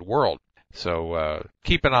outside world. So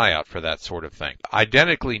keep an eye out for that sort of thing.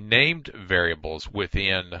 Identically named variables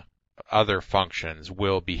within other functions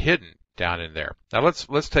will be hidden down in there. Now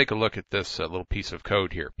let's take a look at this little piece of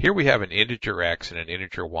code here. Here we have an integer x and an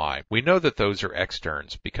integer y. We know that those are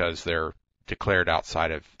externs because they're declared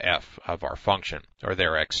outside of f of our function, or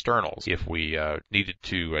they're externals. If we needed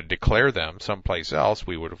to declare them someplace else,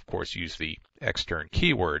 we would of course use the extern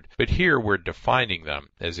keyword. But here we're defining them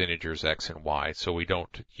as integers x and y, so we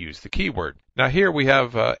don't use the keyword. Now here we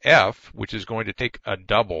have f, which is going to take a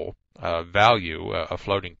double value, a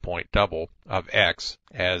floating point double of x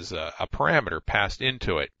as a parameter passed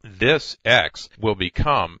into it. This x will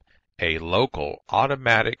become a local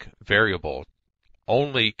automatic variable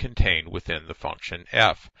only contained within the function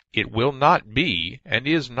f. It will not be and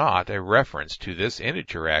is not a reference to this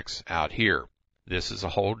integer x out here. This is a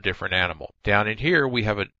whole different animal. Down in here we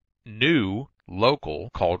have a new local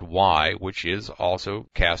called y, which is also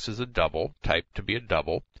cast as a double, typed to be a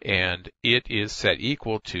double, and it is set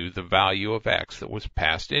equal to the value of x that was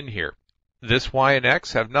passed in here. This y and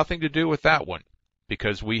x have nothing to do with that one,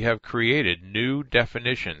 because we have created new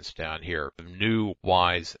definitions down here, new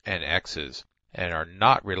y's and x's, and are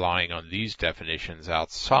not relying on these definitions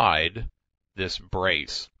outside this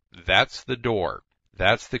brace. That's the door.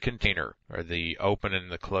 That's the container, or the open and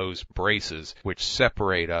the closed braces, which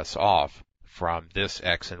separate us off from this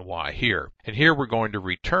x and y here. And here we're going to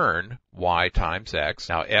return y times x.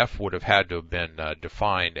 Now f would have had to have been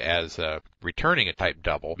defined as returning a type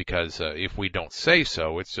double, because if we don't say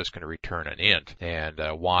so, it's just going to return an int. And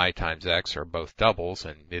y times x are both doubles,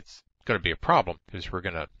 and it's going to be a problem because we're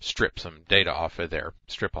going to strip some data off of there,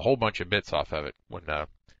 strip a whole bunch of bits off of it when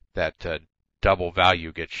that double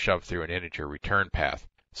value gets shoved through an integer return path.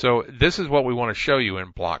 So this is what we want to show you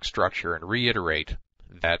in block structure, and reiterate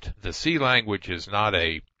that the C language is not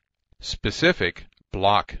a specific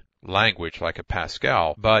block language like a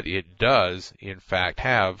Pascal, but it does in fact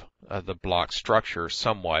have the block structure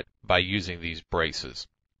somewhat by using these braces.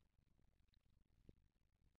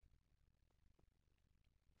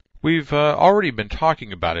 We've already been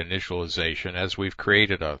talking about initialization as we've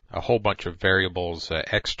created a whole bunch of variables,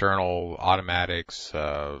 external, automatics,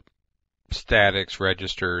 statics,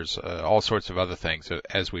 registers, all sorts of other things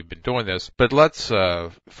as we've been doing this. But let's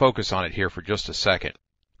focus on it here for just a second.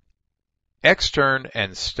 Extern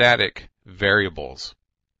and static variables,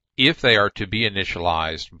 if they are to be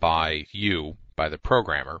initialized by you, by the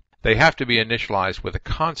programmer, they have to be initialized with a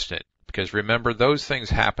constant. Because remember, those things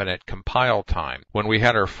happen at compile time. When we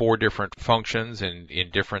had our 4 different functions in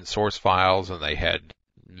different source files, and they had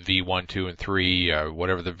v1, 2, and 3,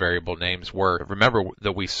 whatever the variable names were, remember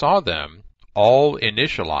that we saw them all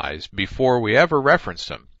initialized before we ever referenced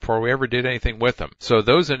them, before we ever did anything with them. So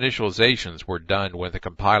those initializations were done when the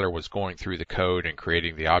compiler was going through the code and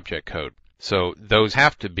creating the object code. So those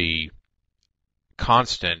have to be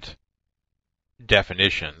constant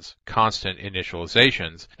definitions, constant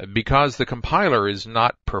initializations, because the compiler is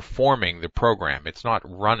not performing the program. It's not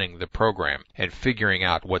running the program and figuring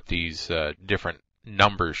out what these different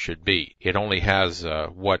numbers should be. It only has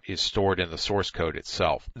what is stored in the source code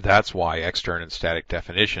itself. That's why external and static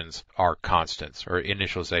definitions are constants, or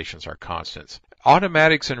initializations are constants.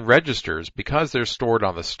 Automatics and registers, because they're stored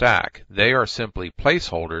on the stack, they are simply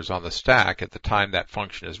placeholders on the stack at the time that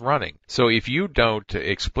function is running. So if you don't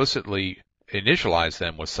explicitly initialize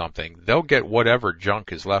them with something, they'll get whatever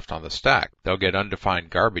junk is left on the stack. They'll get undefined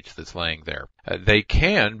garbage that's laying there. They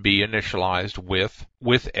can be initialized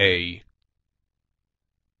with a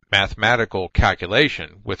mathematical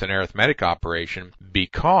calculation, with an arithmetic operation,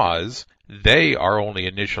 because they are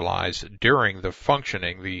only initialized during the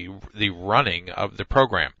functioning, the running of the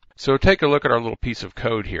program. So take a look at our little piece of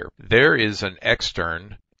code here. There is an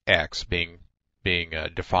extern x being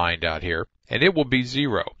defined out here, and it will be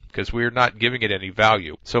 0. because we're not giving it any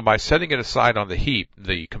value. So by setting it aside on the heap,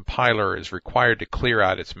 the compiler is required to clear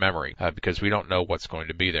out its memory because we don't know what's going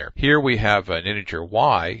to be there. Here we have an integer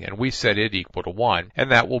y, and we set it equal to 1,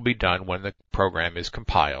 and that will be done when the program is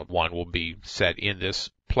compiled. 1 will be set in this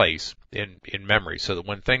place in memory, so that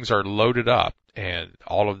when things are loaded up and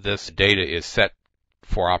all of this data is set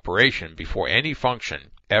for operation before any function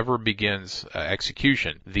ever begins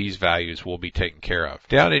execution, these values will be taken care of.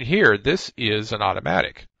 Down in here, this is an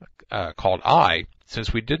automatic called I.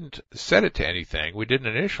 Since we didn't set it to anything, we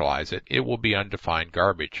didn't initialize it, it will be undefined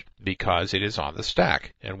garbage because it is on the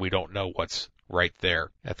stack and we don't know what's right there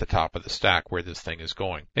at the top of the stack where this thing is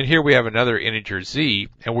going. And here we have another integer z,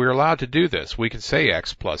 and we're allowed to do this. We can say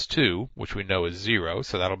x plus 2, which we know is 0,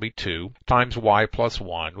 so that'll be 2, times y plus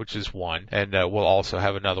 1, which is 1, and we'll also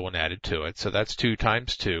have another one added to it, so that's 2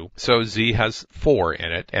 times 2. So z has 4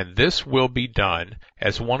 in it, and this will be done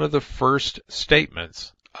as one of the first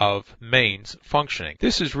statements of main's functioning.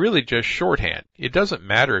 This is really just shorthand. It doesn't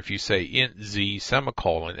matter if you say int z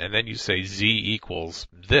semicolon and then you say z equals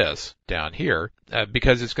this down here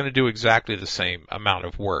because it's going to do exactly the same amount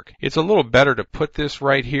of work. It's a little better to put this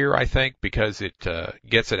right here, I think, because it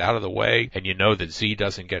gets it out of the way and you know that z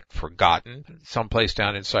doesn't get forgotten someplace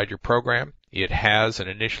down inside your program. It has an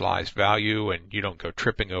initialized value and you don't go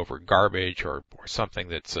tripping over garbage or something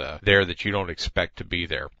that's there that you don't expect to be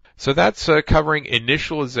there. So that's covering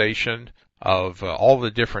initialization of all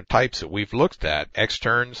the different types that we've looked at: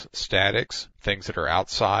 externs, statics, things that are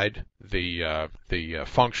outside the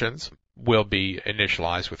functions will be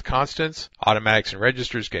initialized with constants. Automatics and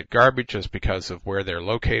registers get garbage just because of where they're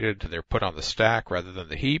located. They're put on the stack rather than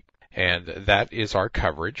the heap. And that is our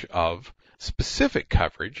coverage of specific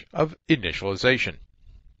coverage of initialization.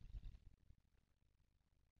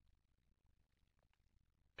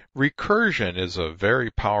 Recursion is a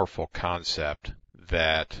very powerful concept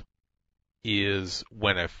that is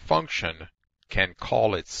when a function can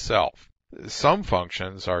call itself. Some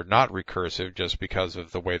functions are not recursive just because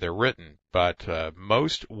of the way they're written, but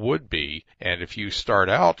most would be. And if you start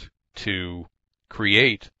out to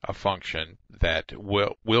create a function that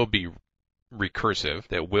will be recursive,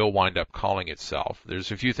 that will wind up calling itself,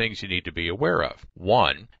 there's a few things you need to be aware of.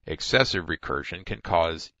 One, excessive recursion can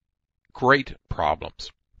cause great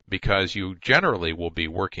problems, because you generally will be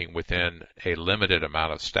working within a limited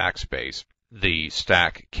amount of stack space. The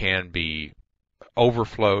stack can be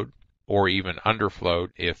overflowed or even underflowed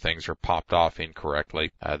if things are popped off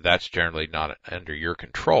incorrectly. That's generally not under your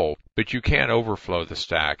control, but you can overflow the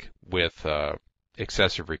stack with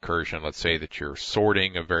excessive recursion. Let's say that you're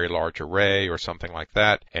sorting a very large array or something like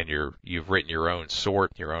that, and you've written your own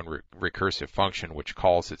sort, your own recursive function which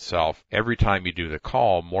calls itself. Every time you do the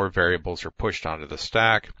call, more variables are pushed onto the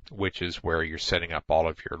stack, which is where you're setting up all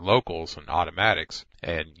of your locals and automatics,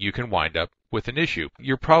 and you can wind up with an issue.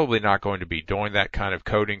 You're probably not going to be doing that kind of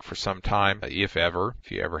coding for some time, if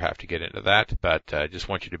you ever have to get into that, but I just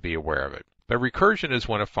want you to be aware of it. But recursion is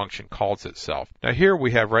when a function calls itself. Now here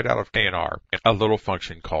we have right out of ANR a little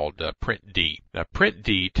function called printd. Now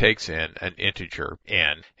printd takes in an integer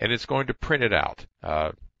n, and it's going to print it out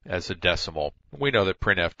as a decimal. We know that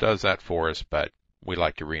printf does that for us, but we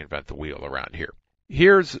like to reinvent the wheel around here.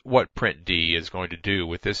 Here's what printd is going to do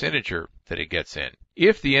with this integer that it gets in.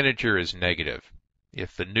 If the integer is negative,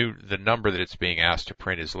 if the number that it's being asked to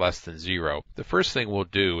print is less than 0, the first thing we'll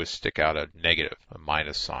do is stick out a negative, a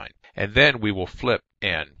minus sign. And then we will flip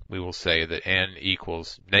n. We will say that n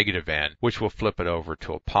equals negative n, which will flip it over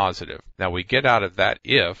to a positive. Now we get out of that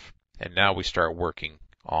if, and now we start working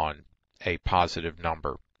on a positive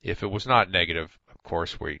number. If it was not negative, of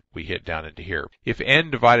course, we hit down into here. If n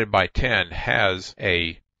divided by 10 has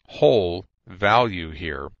a whole value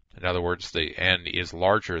here, in other words, the n is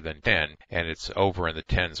larger than 10, and it's over in the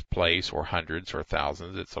tens place, or hundreds, or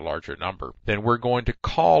thousands, it's a larger number, then we're going to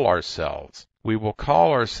call ourselves. We will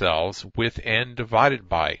call ourselves with n divided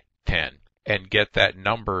by 10 and get that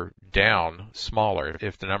number down smaller.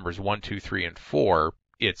 If the number is 1, 2, 3, and 4,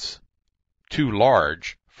 it's too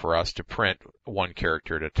large for us to print one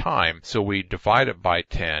character at a time, so we divide it by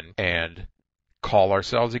 10 and call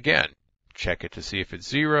ourselves again. Check it to see if it's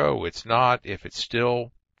 0, it's not. If it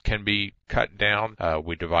still can be cut down,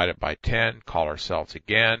 we divide it by 10, call ourselves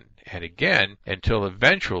again and again until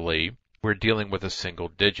eventually we're dealing with a single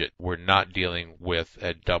digit. We're not dealing with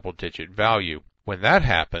a double-digit value. When that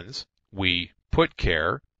happens, we put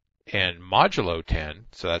char and modulo 10,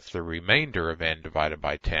 so that's the remainder of n divided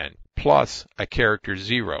by 10, plus a character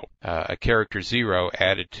 0. A character 0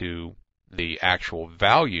 added to the actual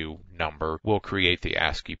value number will create the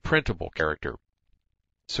ASCII printable character.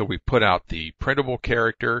 So we put out the printable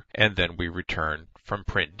character, and then we return from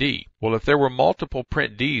print D. Well, if there were multiple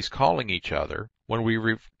print Ds calling each other, when we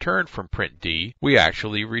return from print D, we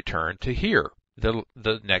actually return to here, the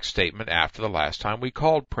next statement after the last time we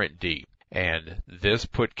called print D. And this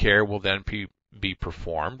put char will then be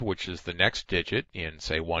performed, which is the next digit in,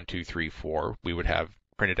 say, 1, 2, 3, 4. We would have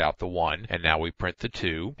printed out the 1, and now we print the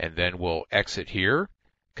 2, and then we'll exit here,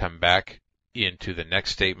 come back into the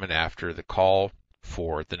next statement after the call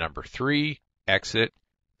for the number 3, exit,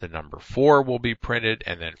 the number 4 will be printed,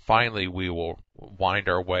 and then finally we will wind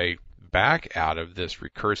our way back out of this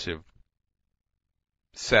recursive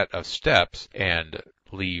set of steps and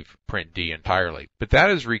leave print D entirely. But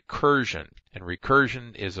that is recursion, and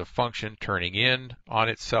recursion is a function turning in on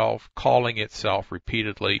itself, calling itself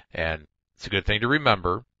repeatedly, and it's a good thing to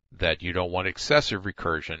remember that you don't want excessive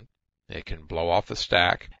recursion. It can blow off the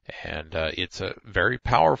stack, and it's a very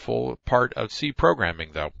powerful part of C programming,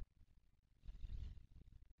 though.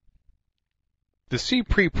 The C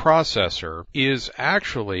preprocessor is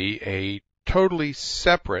actually a totally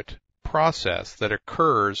separate process that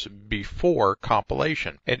occurs before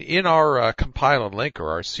compilation. And in our compile and linker,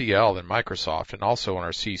 our CL in Microsoft, and also in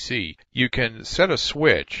our CC, you can set a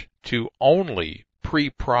switch to only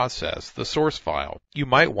pre-process the source file. You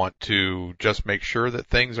might want to just make sure that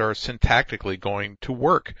things are syntactically going to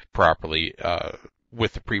work properly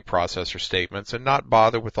with the preprocessor statements and not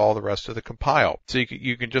bother with all the rest of the compile. So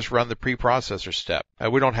you can just run the preprocessor step.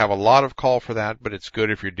 We don't have a lot of call for that, but it's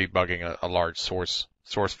good if you're debugging a large source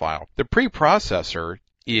file. The preprocessor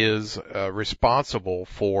is responsible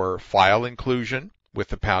for file inclusion with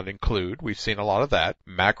the pound include. We've seen a lot of that.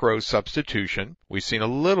 Macro substitution. We've seen a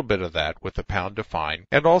little bit of that with the pound define.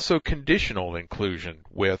 And also conditional inclusion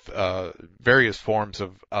with various forms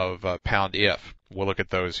of pound if. We'll look at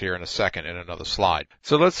those here in a second in another slide.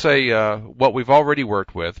 So let's say what we've already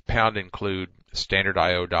worked with, pound include standard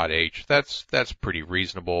io.h. That's pretty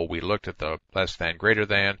reasonable. We looked at the less than, greater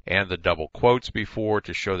than, and the double quotes before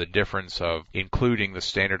to show the difference of including the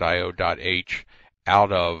standard io.h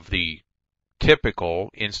out of the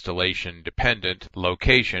typical installation dependent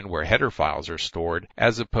location where header files are stored,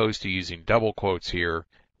 as opposed to using double quotes here,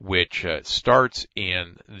 which starts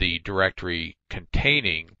in the directory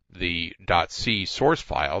containing the .c source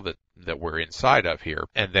file that we're inside of here,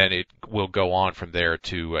 and then it will go on from there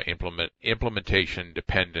to implementation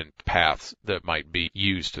dependent paths that might be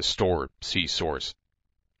used to store C source.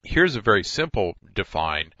 Here's a very simple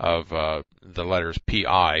define of the letters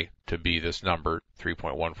PI to be this number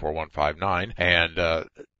 3.14159, and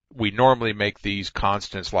we normally make these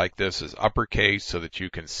constants like this as uppercase so that you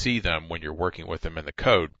can see them when you're working with them in the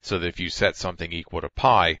code. So that if you set something equal to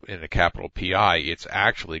pi in a capital PI, it's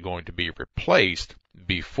actually going to be replaced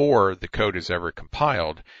before the code is ever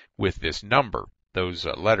compiled with this number. Those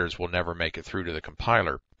letters will never make it through to the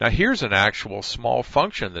compiler. Now here's an actual small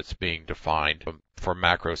function that's being defined for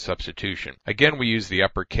macro substitution. Again, we use the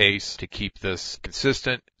uppercase to keep this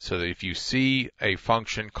consistent so that if you see a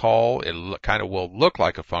function call, it kind of will look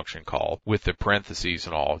like a function call with the parentheses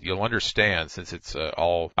and all. You'll understand, since it's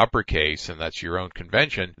all uppercase and that's your own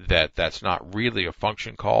convention, that that's not really a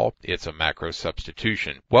function call, it's a macro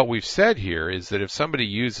substitution. What we've said here is that if somebody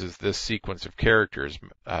uses this sequence of characters,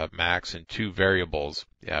 max and two variables,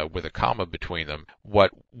 with a comma between them,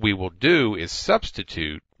 what we will do is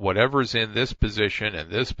substitute whatever's in this position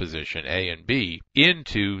and this position, A and B,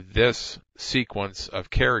 into this sequence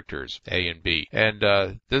of characters, A and B.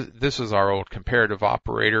 And this is our old comparative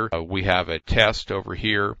operator. We have a test over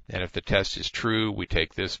here, and if the test is true, we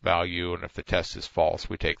take this value, and if the test is false,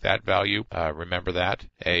 we take that value. Remember that.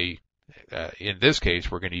 In this case,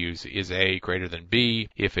 we're going to use is A greater than B.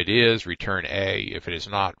 If it is, return A. If it is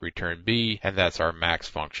not, return B, and that's our max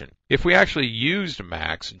function. If we actually used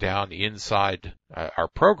max down inside our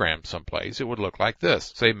program someplace, it would look like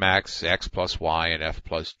this. Say max x plus y and f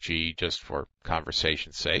plus g, just for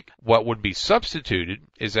conversation's sake. What would be substituted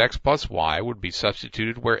is x plus y would be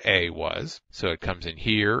substituted where A was, so it comes in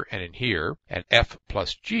here, and f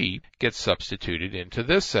plus g gets substituted into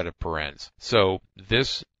this set of parens. So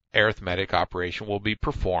this arithmetic operation will be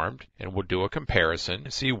performed, and we'll do a comparison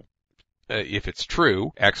to see if it's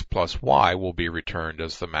true. X plus y will be returned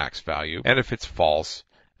as the max value, and if it's false,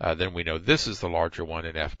 then we know this is the larger one,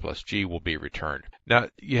 and f plus g will be returned. Now,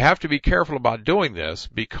 you have to be careful about doing this,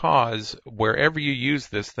 because wherever you use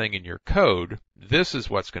this thing in your code, this is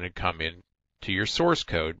what's going to come in to your source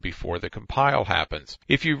code before the compile happens.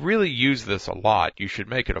 If you really use this a lot, you should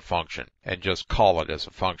make it a function and just call it as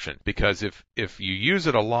a function, because if you use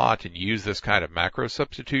it a lot and you use this kind of macro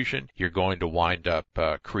substitution, you're going to wind up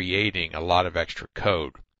creating a lot of extra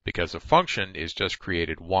code. because a function is just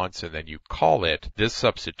created once and then you call it. This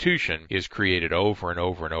substitution is created over and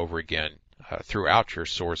over and over again throughout your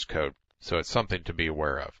source code. So it's something to be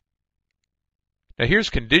aware of. Now here's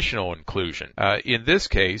conditional inclusion. In this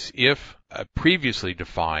case, if a previously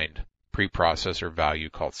defined preprocessor value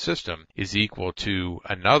called system is equal to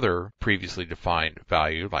another previously defined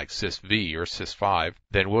value like sysv or sys5,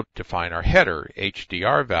 then we'll define our header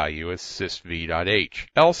HDR value as sysv.h.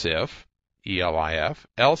 Else if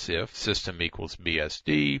else if system equals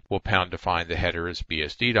BSD, we'll pound define the header as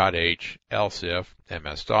BSD.h, else if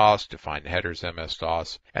MS-DOS, define the header as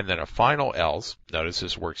MS-DOS, and then a final else. Notice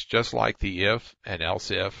this works just like the if and else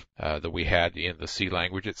if that we had in the C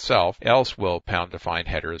language itself. Else will pound define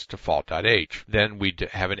header as default.h. Then we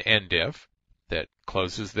have an end if that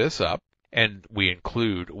closes this up, and we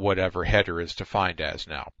include whatever header is defined as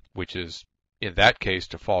now, which is in that case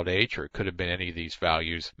default H, or it could have been any of these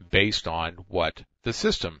values based on what the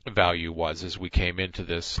system value was as we came into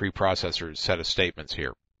this preprocessor set of statements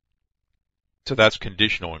here. So that's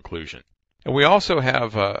conditional inclusion. And we also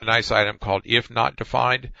have a nice item called if not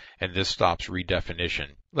defined, and this stops redefinition.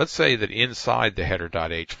 Let's say that inside the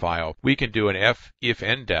header.h file, we can do an if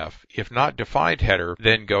ndef, if not defined header,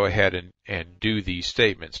 then go ahead and do these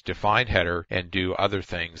statements, define header, and do other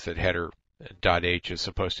things that header.h is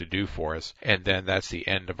supposed to do for us, and then that's the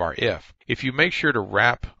end of our if. If you make sure to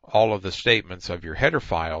wrap all of the statements of your header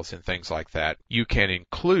files and things like that, you can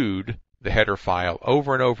include the header file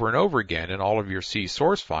over and over and over again in all of your C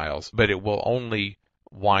source files, but it will only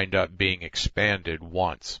wind up being expanded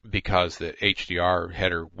once because the HDR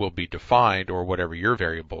header will be defined, or whatever your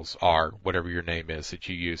variables are, whatever your name is that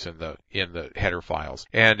you use in the header files.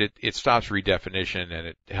 And it stops redefinition, and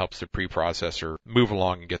it helps the preprocessor move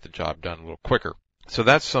along and get the job done a little quicker. So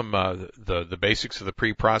that's some the basics of the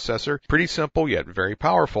preprocessor. Pretty simple yet very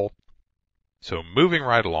powerful. So moving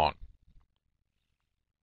right along.